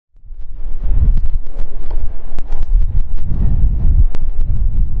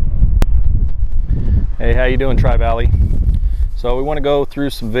you doing, Tri-Valley? So we want to go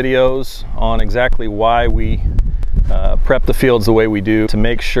through some videos on exactly why we prep the fields the way we do, to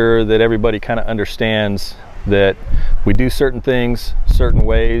make sure that everybody kind of understands that we do certain things certain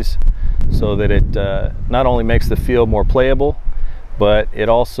ways so that it not only makes the field more playable, but it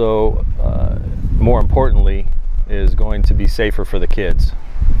also, more importantly, is going to be safer for the kids.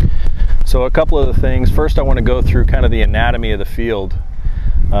 So a couple of the things. First, I want to go through kind of the anatomy of the field.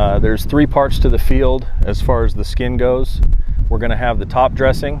 There's three parts to the field as far as the skin goes. We're going to have the top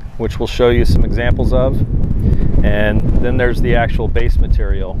dressing, which we'll show you some examples of. And then there's the actual base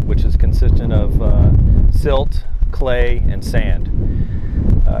material, which is consistent of silt, clay, and sand.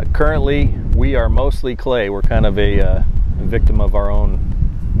 Currently, we are mostly clay. We're kind of a victim of our own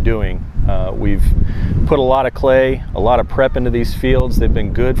doing. We've put a lot of clay, a lot of prep into these fields. They've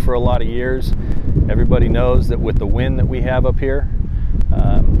been good for a lot of years. Everybody knows that with the wind that we have up here,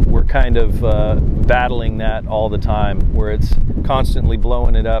 we're kind of battling that all the time, where it's constantly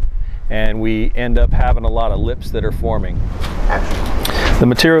blowing it up, and we end up having a lot of lips that are forming. The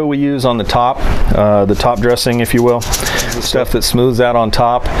material we use on the top dressing, if you will, stuff that smooths out on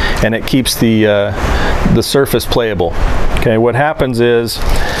top, and it keeps the surface playable. Okay, what happens is,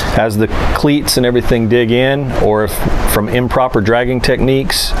 as the cleats and everything dig in, or if from improper dragging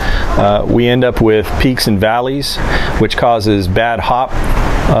techniques, we end up with peaks and valleys, which causes bad hop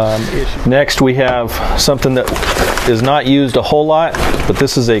issues. Next, we have something that is not used a whole lot, but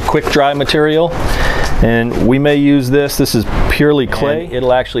this is a quick dry material, and we may use this. This is purely clay. And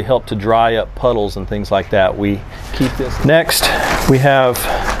it'll actually help to dry up puddles and things like that. We keep this. Next, we have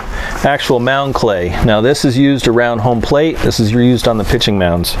actual mound clay. Now this is used around home plate. This is used on the pitching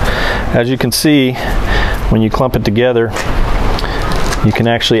mounds. As you can see, when you clump it together, you can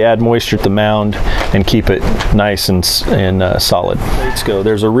actually add moisture to the mound and keep it nice and solid. Let's go.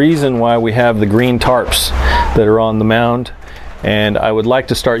 There's a reason why we have the green tarps that are on the mound, and I would like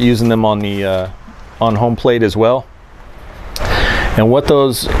to start using them on the on home plate as well. And what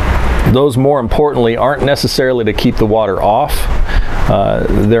those more importantly aren't necessarily to keep the water off.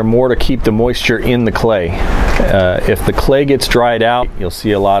 They're more to keep the moisture in the clay. If the clay gets dried out, you'll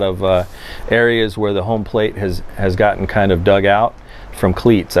see a lot of areas where the home plate has gotten kind of dug out from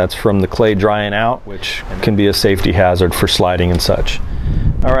cleats. That's from the clay drying out, which can be a safety hazard for sliding and such.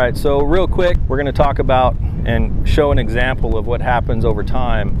 All right, so real quick, we're going to talk about and show an example of what happens over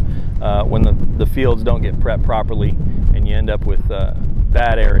time when the fields don't get prepped properly and you end up with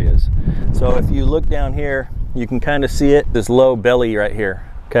bad areas. So if you look down here, you can kind of see it, this low belly right here,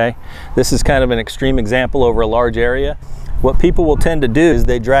 okay? This is kind of an extreme example over a large area. What people will tend to do is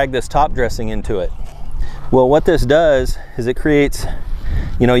they drag this top dressing into it. Well, what this does is it creates,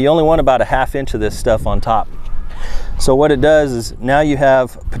 you know, you only want about a ½ inch of this stuff on top. So what it does is now you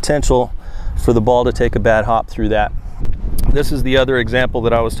have potential for the ball to take a bad hop through that. This is the other example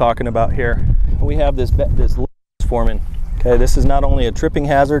that I was talking about here. We have this lip forming. Okay, this is not only a tripping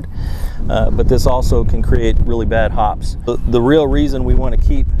hazard, but this also can create really bad hops. The real reason we want to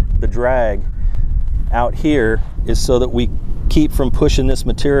keep the drag out here is so that we keep from pushing this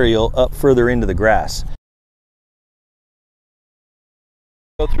material up further into the grass.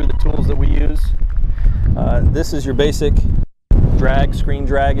 Go through the tools that we use. This is your basic drag, screen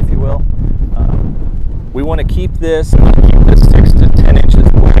drag, if you will. We want to keep this 6 to 10 inches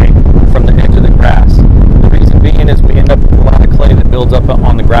away from the edge of the grass. The reason being is we end up with a lot of clay that builds up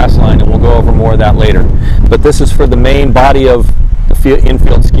on the grass line, and we'll go over more of that later. But this is for the main body of the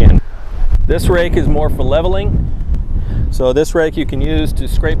infield skin. This rake is more for leveling. So this rake you can use to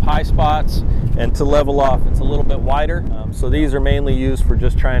scrape high spots and to level off. It's a little bit wider. So these are mainly used for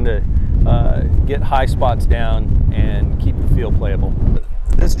just trying to get high spots down and keep the field playable.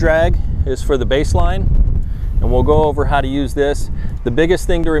 This drag is for the baseline, and we'll go over how to use this. The biggest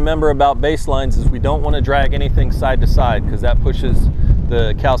thing to remember about baselines is we don't want to drag anything side to side, because that pushes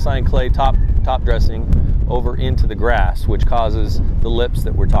the calcined clay top dressing over into the grass, which causes the lips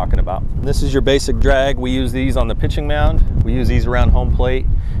that we're talking about. This is your basic drag. We use these on the pitching mound. We use these around home plate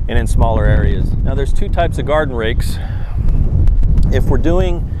and in smaller areas. Now there's two types of garden rakes. If we're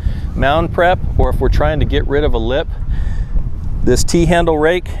doing mound prep, or if we're trying to get rid of a lip, this T-handle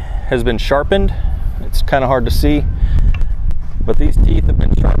rake has been sharpened. It's kind of hard to see, but these teeth have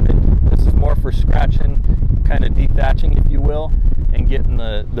been sharpened. This is more for scratching, kind of dethatching, if you will, and getting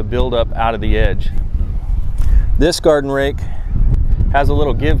the buildup out of the edge. This garden rake has a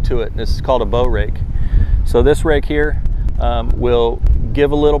little give to it. This is called a bow rake. So this rake here will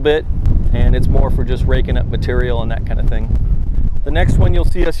give a little bit, and it's more for just raking up material and that kind of thing. The next one you'll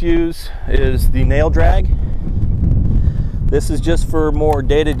see us use is the nail drag. This is just for more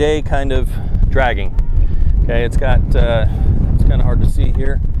day-to-day kind of dragging. Okay, it's got, it's kind of hard to see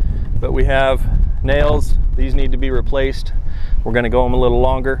here, but we have nails. These need to be replaced. We're going to go them a little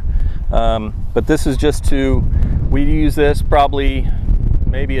longer, but this is just we use this probably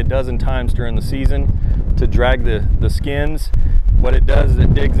maybe a dozen times during the season to drag the skins. What it does is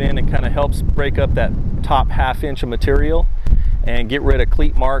it digs in and kind of helps break up that top ½ inch of material and get rid of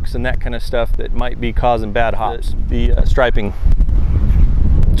cleat marks and that kind of stuff that might be causing bad hops. The striping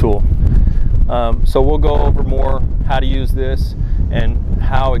tool. So we'll go over more how to use this and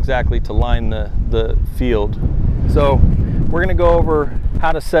how exactly to line the field. So we're going to go over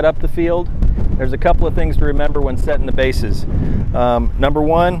how to set up the field. There's a couple of things to remember when setting the bases. Number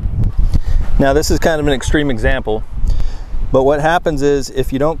one, now this is kind of an extreme example, but what happens is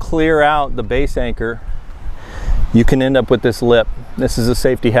if you don't clear out the base anchor, you can end up with this lip. This is a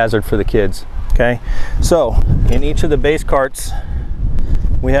safety hazard for the kids. Okay, so in each of the base carts,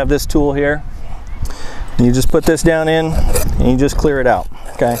 we have this tool here. And you just put this down in and you just clear it out.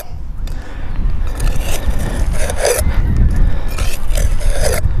 Okay.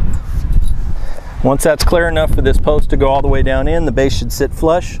 Once that's clear enough for this post to go all the way down in, the base should sit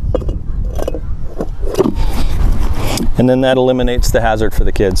flush. And then that eliminates the hazard for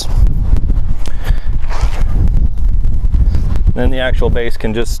the kids. Then the actual base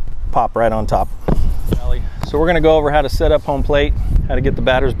can just pop right on top. So we're going to go over how to set up home plate, how to get the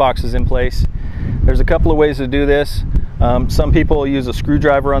batter's boxes in place. There's a couple of ways to do this. Some people use a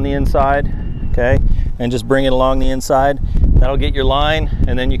screwdriver on the inside, okay, and just bring it along the inside. That'll get your line,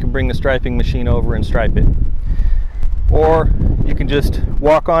 and then you can bring the striping machine over and stripe it. Or you can just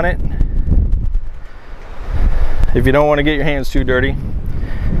walk on it if you don't want to get your hands too dirty,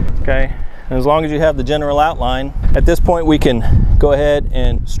 okay. And as long as you have the general outline, at this point we can go ahead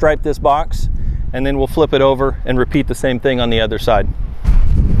and stripe this box, and then we'll flip it over and repeat the same thing on the other side.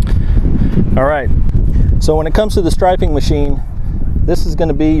 All right, so when it comes to the striping machine, this is going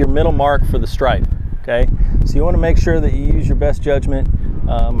to be your middle mark for the stripe, okay? So you want to make sure that you use your best judgment.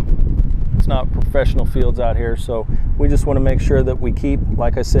 It's not professional fields out here, so we just want to make sure that we keep,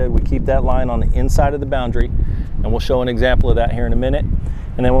 like I said, we keep that line on the inside of the boundary, and we'll show an example of that here in a minute.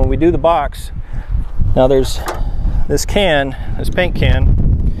 And then when we do the box, now there's this can, this paint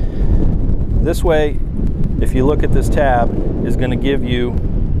can. This way, if you look at this tab, is going to give you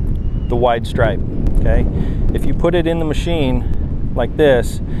the wide stripe, okay? If you put it in the machine like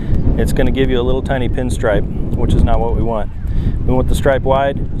this, it's going to give you a little tiny pinstripe, which is not what we want. We want the stripe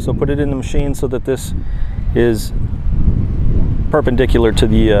wide, so put it in the machine so that this is perpendicular to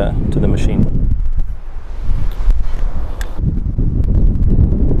the machine.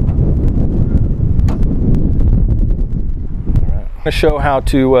 I'm going to show how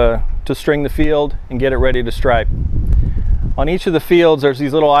to string the field and get it ready to stripe. On each of the fields, there's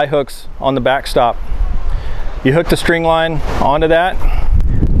these little eye hooks on the backstop. You hook the string line onto that,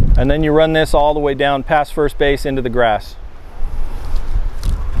 and then you run this all the way down past first base into the grass.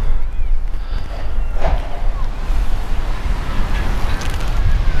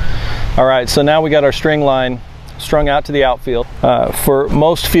 All right, so now we got our string line strung out to the outfield. For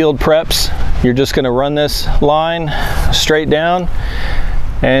most field preps, you're just going to run this line straight down,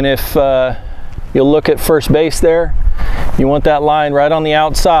 and if you'll look at first base there, you want that line right on the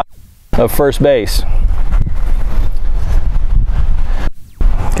outside of first base.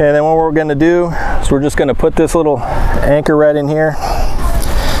 Okay, then what we're going to do is we're just going to put this little anchor right in here,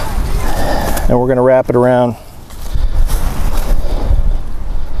 and we're going to wrap it around.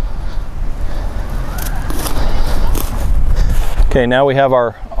 Okay, now we have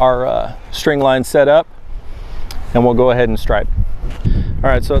our string line set up, and we'll go ahead and stripe. All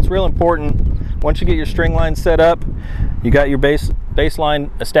right, so it's real important, once you get your string line set up, you got your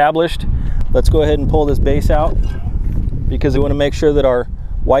baseline established, let's go ahead and pull this base out, because we want to make sure that our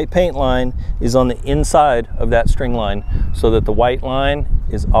white paint line is on the inside of that string line so that the white line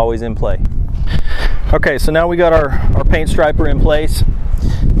is always in play. Okay, so now we got our paint striper in place.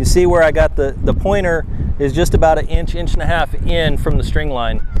 You see where I got the pointer is just about an inch and a half in from the string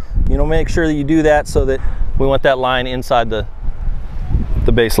line. You know, make sure that you do that so that we want that line inside the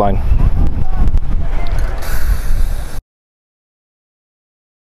baseline.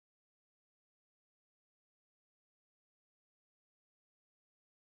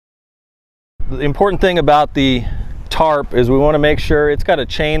 The important thing about the tarp is we want to make sure it's got a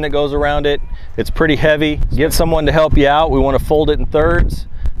chain that goes around it. It's pretty heavy. Get someone to help you out. We want to fold it in thirds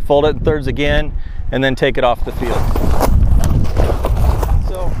again, and then take it off the field.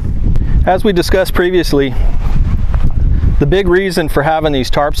 So, as we discussed previously, the big reason for having these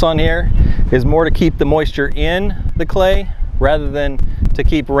tarps on here is more to keep the moisture in the clay rather than to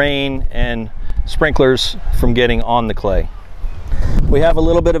keep rain and sprinklers from getting on the clay. We have a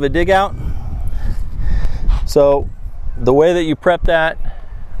little bit of a dig out. So the way that you prep that,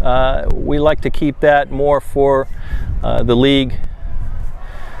 we like to keep that more for the league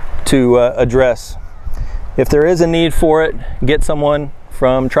to address. If there is a need for it, get someone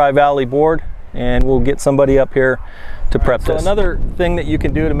from Tri-Valley Board and we'll get somebody up here to prep this. So another thing that you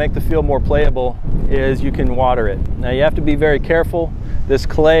can do to make the field more playable is you can water it. Now you have to be very careful. This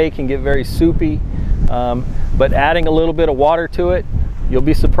clay can get very soupy, but adding a little bit of water to it, you'll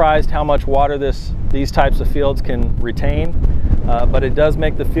be surprised how much water these types of fields can retain. But it does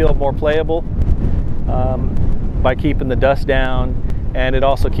make the field more playable by keeping the dust down, and it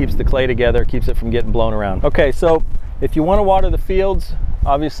also keeps the clay together, keeps it from getting blown around. Okay, so if you want to water the fields,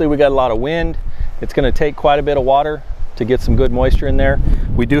 obviously we got a lot of wind. It's going to take quite a bit of water to get some good moisture in there.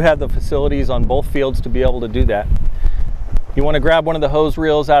 We do have the facilities on both fields to be able to do that. You want to grab one of the hose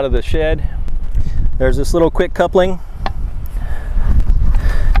reels out of the shed. There's this little quick coupling,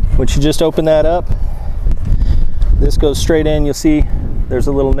 which you just open that up. This goes straight in. You'll see there's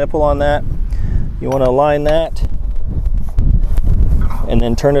a little nipple on that. You want to align that and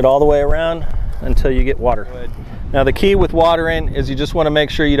then turn it all the way around until you get water. Now the key with watering is you just want to make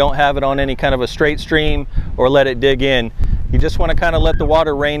sure you don't have it on any kind of a straight stream or let it dig in. You just want to kind of let the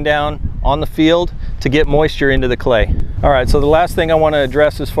water rain down on the field to get moisture into the clay. All right, so the last thing I want to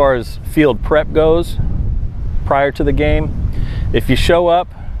address as far as field prep goes prior to the game, if you show up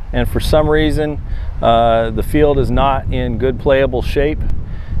and for some reason the field is not in good playable shape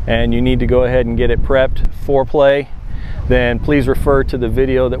and you need to go ahead and get it prepped for play, then please refer to the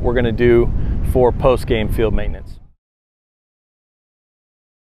video that we're going to do for post-game field maintenance.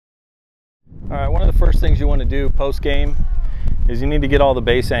 All right, one of the first things you want to do post-game is you need to get all the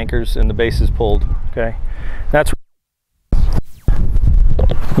base anchors and the bases pulled, okay? That's,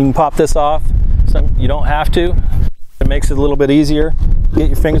 you can pop this off. You don't have to. It makes it a little bit easier. Get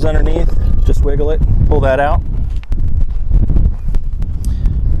your fingers underneath, just wiggle it, pull that out.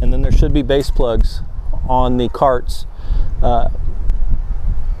 And then there should be base plugs on the carts.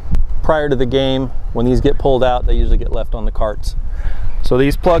 Prior to the game, when these get pulled out, they usually get left on the carts. So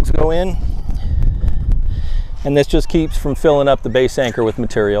these plugs go in, and this just keeps from filling up the base anchor with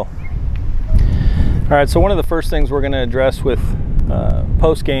material. All right, so one of the first things we're going to address with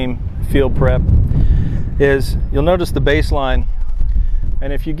post-game field prep is you'll notice the baseline,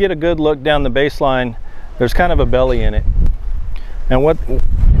 and if you get a good look down the baseline, there's kind of a belly in it. And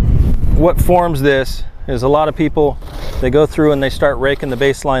what forms this is a lot of people, they go through and they start raking the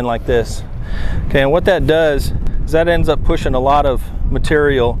baseline like this. Okay, and what that does is that ends up pushing a lot of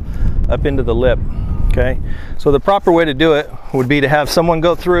material up into the lip. Okay, so the proper way to do it would be to have someone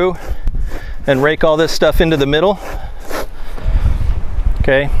go through and rake all this stuff into the middle.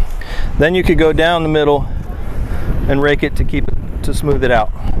 Okay, then you could go down the middle and rake it to smooth it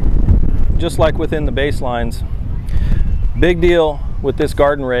out. Just like within the baselines, big deal with this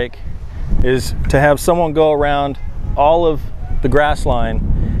garden rake is to have someone go around all of the grass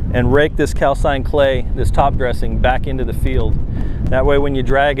line and rake this calcined clay, this top dressing, back into the field. That way when you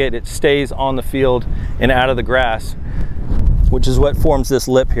drag it, it stays on the field and out of the grass, which is what forms this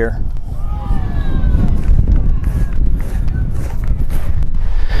lip here.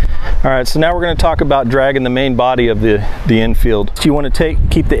 All right, so now we're going to talk about dragging the main body of the infield. So you want to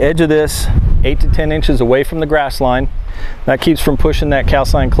keep the edge of this 8 to 10 inches away from the grass line. That keeps from pushing that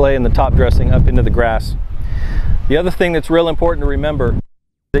calcined clay and the top dressing up into the grass. The other thing that's real important to remember is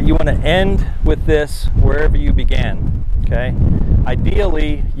that you want to end with this wherever you began. Okay?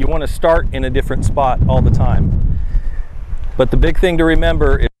 Ideally, you want to start in a different spot all the time. But the big thing to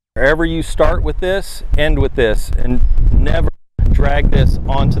remember is wherever you start with this, end with this, and never drag this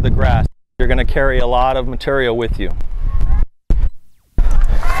onto the grass. You're going to carry a lot of material with you.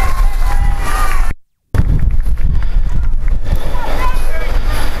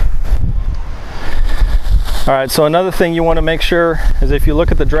 All right, so another thing you want to make sure is if you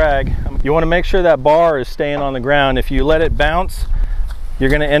look at the drag, you want to make sure that bar is staying on the ground. If you let it bounce,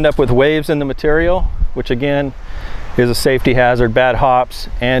 you're going to end up with waves in the material, which again is a safety hazard, bad hops,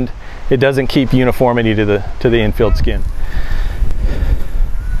 and it doesn't keep uniformity to the infield skin.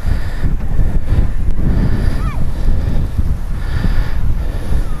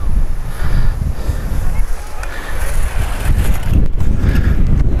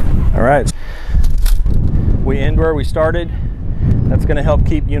 All right. We end where we started. That's going to help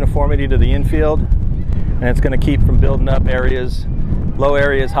keep uniformity to the infield, and it's going to keep from building up areas, low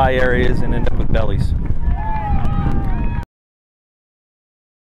areas, high areas, and end up with bellies.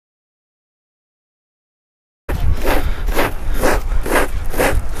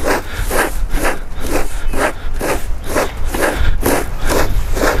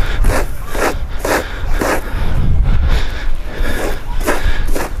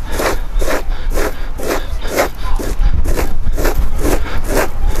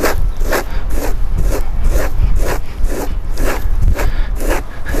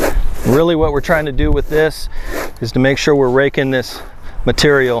 really what we're trying to do with this is to make sure we're raking this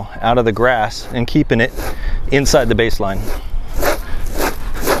material out of the grass and keeping it inside the baseline.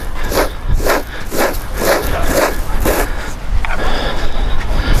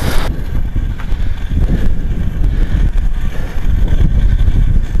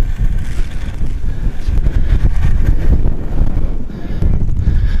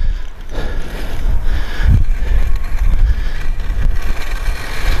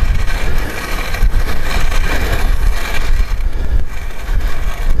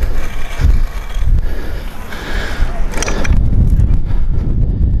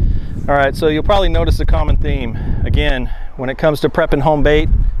 All right, so you'll probably notice a common theme. Again, when it comes to prepping home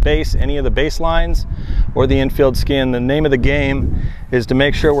base, any of the baselines or the infield skin, the name of the game is to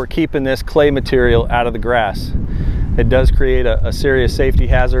make sure we're keeping this clay material out of the grass. It does create a serious safety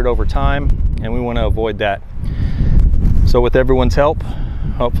hazard over time, and we want to avoid that. So with everyone's help,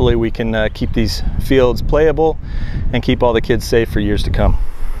 hopefully we can keep these fields playable and keep all the kids safe for years to come.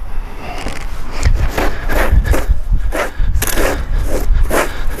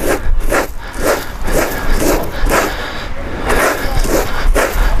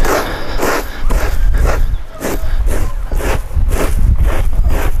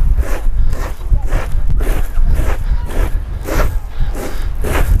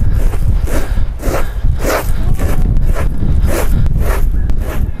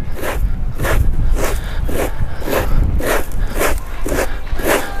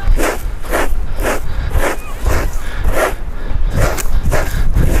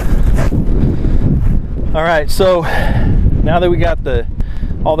 All right, so now that we got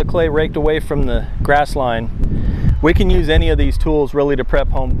all the clay raked away from the grass line, we can use any of these tools really to prep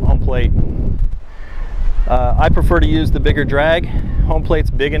home plate. I prefer to use the bigger drag. Home plate's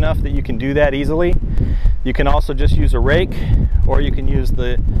big enough that you can do that easily. You can also just use a rake, or you can use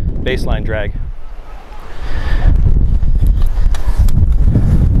the baseline drag.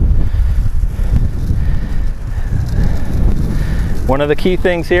 One of the key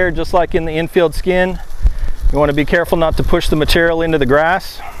things here, just like in the infield skin, you want to be careful not to push the material into the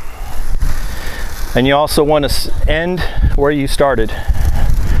grass, and you also want to end where you started.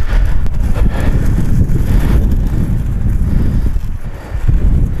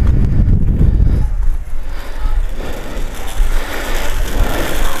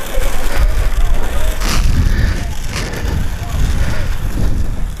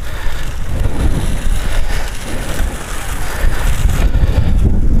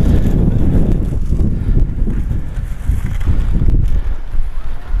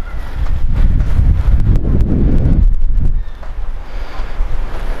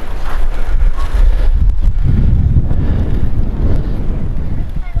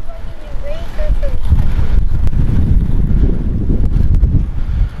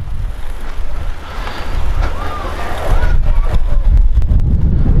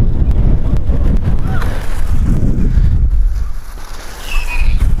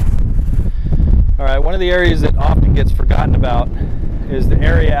 One of the areas that often gets forgotten about is the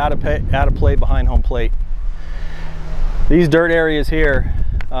area out of play behind home plate. These dirt areas here,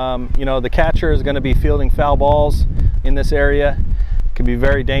 you know, the catcher is going to be fielding foul balls in this area. It can be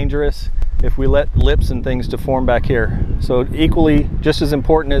very dangerous if we let lips and things to form back here. So equally, just as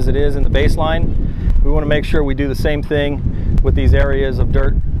important as it is in the baseline, we want to make sure we do the same thing with these areas of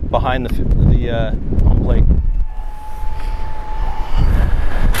dirt behind the home plate.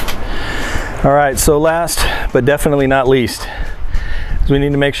 All right, so last but definitely not least, is we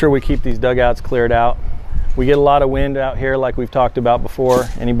need to make sure we keep these dugouts cleared out. We get a lot of wind out here like we've talked about before.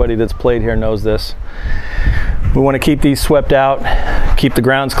 Anybody that's played here knows this. We want to keep these swept out, keep the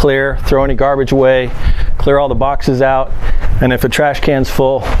grounds clear, throw any garbage away, clear all the boxes out, and if a trash can's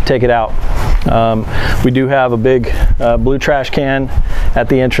full, take it out. We do have a big blue trash can at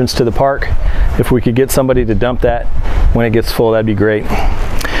the entrance to the park. If we could get somebody to dump that when it gets full, that'd be great.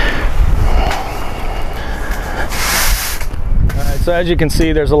 So as you can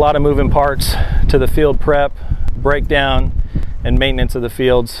see, there's a lot of moving parts to the field prep, breakdown, and maintenance of the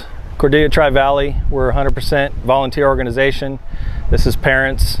fields. Cordelia Tri-Valley, we're a 100% volunteer organization. This is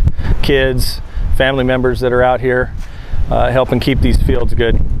parents, kids, family members that are out here helping keep these fields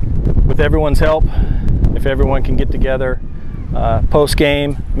good. With everyone's help, if everyone can get together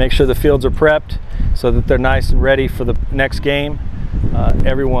post-game, make sure the fields are prepped so that they're nice and ready for the next game,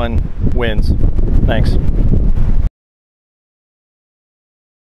 everyone wins. Thanks.